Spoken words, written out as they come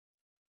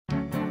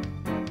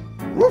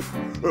Woof.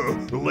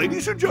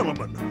 Ladies and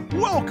gentlemen,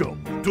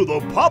 welcome to the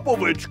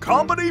Popovich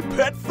Comedy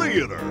Pet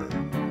Theater.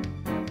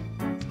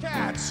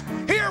 Cats,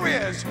 here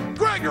is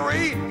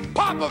Gregory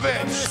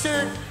Popovich.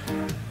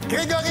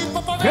 Gregory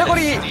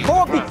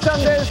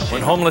Popovich.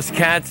 When homeless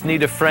cats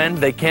need a friend,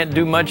 they can't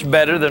do much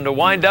better than to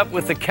wind up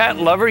with the cat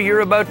lover you're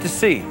about to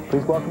see.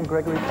 Please welcome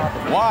Gregory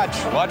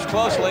Popovich. Watch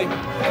closely.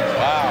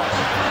 Wow.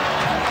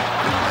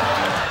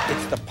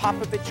 It's the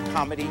Popovich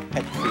Comedy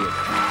Pet Theater.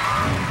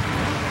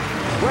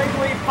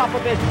 Gregory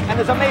Popovich and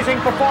his amazing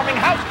performing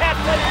house cat.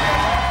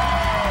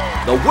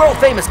 The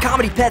world-famous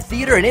Comedy Pet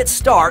Theater and its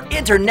star,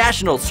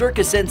 international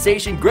circus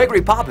sensation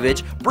Gregory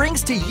Popovich,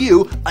 brings to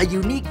you a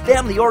unique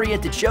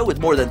family-oriented show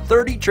with more than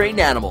 30 trained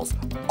animals,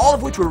 all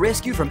of which were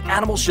rescued from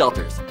animal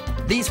shelters.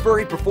 These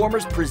furry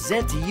performers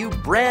present to you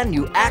brand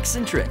new acts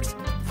and tricks,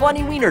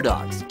 funny wiener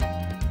dogs,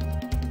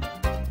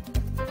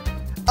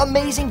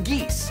 amazing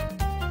geese,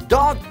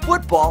 dog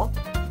football,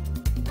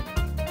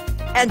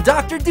 and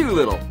Dr.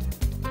 Dolittle.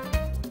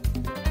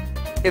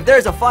 If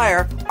there's a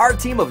fire, our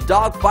team of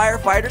dog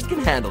firefighters can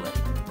handle it.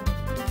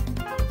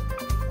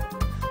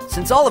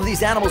 Since all of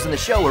these animals in the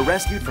show were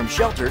rescued from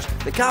shelters,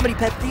 the Comedy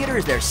Pet Theater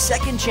is their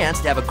second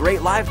chance to have a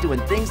great life doing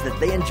things that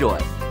they enjoy.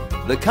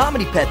 The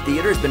Comedy Pet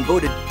Theater has been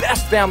voted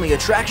Best Family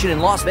Attraction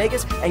in Las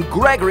Vegas, and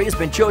Gregory has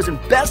been chosen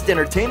Best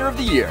Entertainer of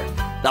the Year.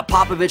 The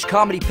Popovich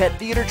Comedy Pet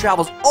Theater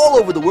travels all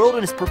over the world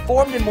and has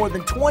performed in more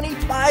than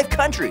 25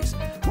 countries,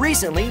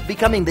 recently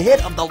becoming the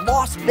hit of the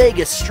Las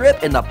Vegas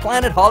Strip in the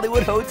Planet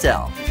Hollywood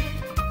Hotel.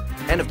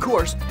 And of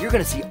course, you're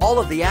going to see all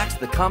of the acts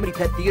the Comedy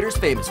Pet Theater is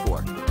famous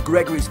for.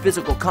 Gregory's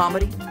physical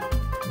comedy,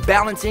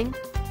 balancing,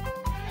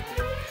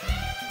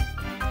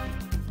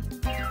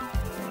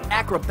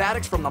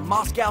 acrobatics from the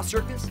Moscow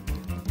Circus,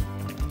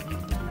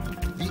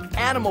 the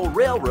Animal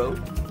Railroad,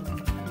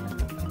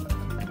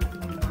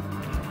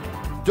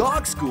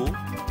 Dog School,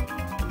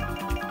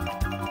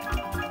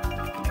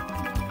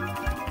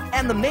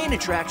 and the main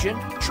attraction,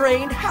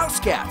 Trained House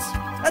Cats.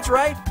 That's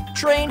right,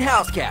 Trained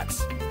House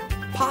Cats.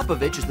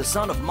 Popovich is the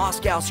son of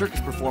Moscow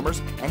circus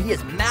performers, and he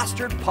has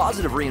mastered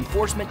positive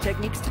reinforcement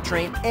techniques to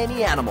train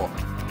any animal,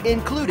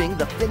 including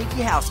the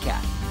finicky house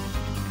cat.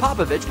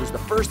 Popovich was the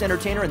first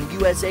entertainer in the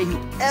USA who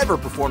ever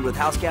performed with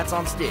house cats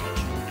on stage.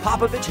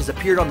 Popovich has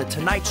appeared on The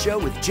Tonight Show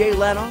with Jay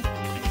Leno,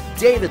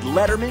 David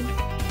Letterman,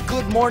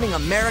 Good Morning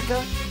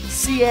America,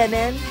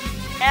 CNN,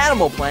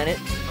 Animal Planet,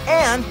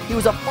 and he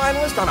was a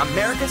finalist on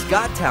America's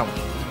Got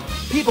Talent.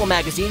 People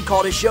magazine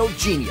called his show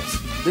genius.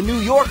 The New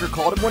Yorker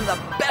called him one of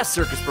the best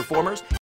circus performers,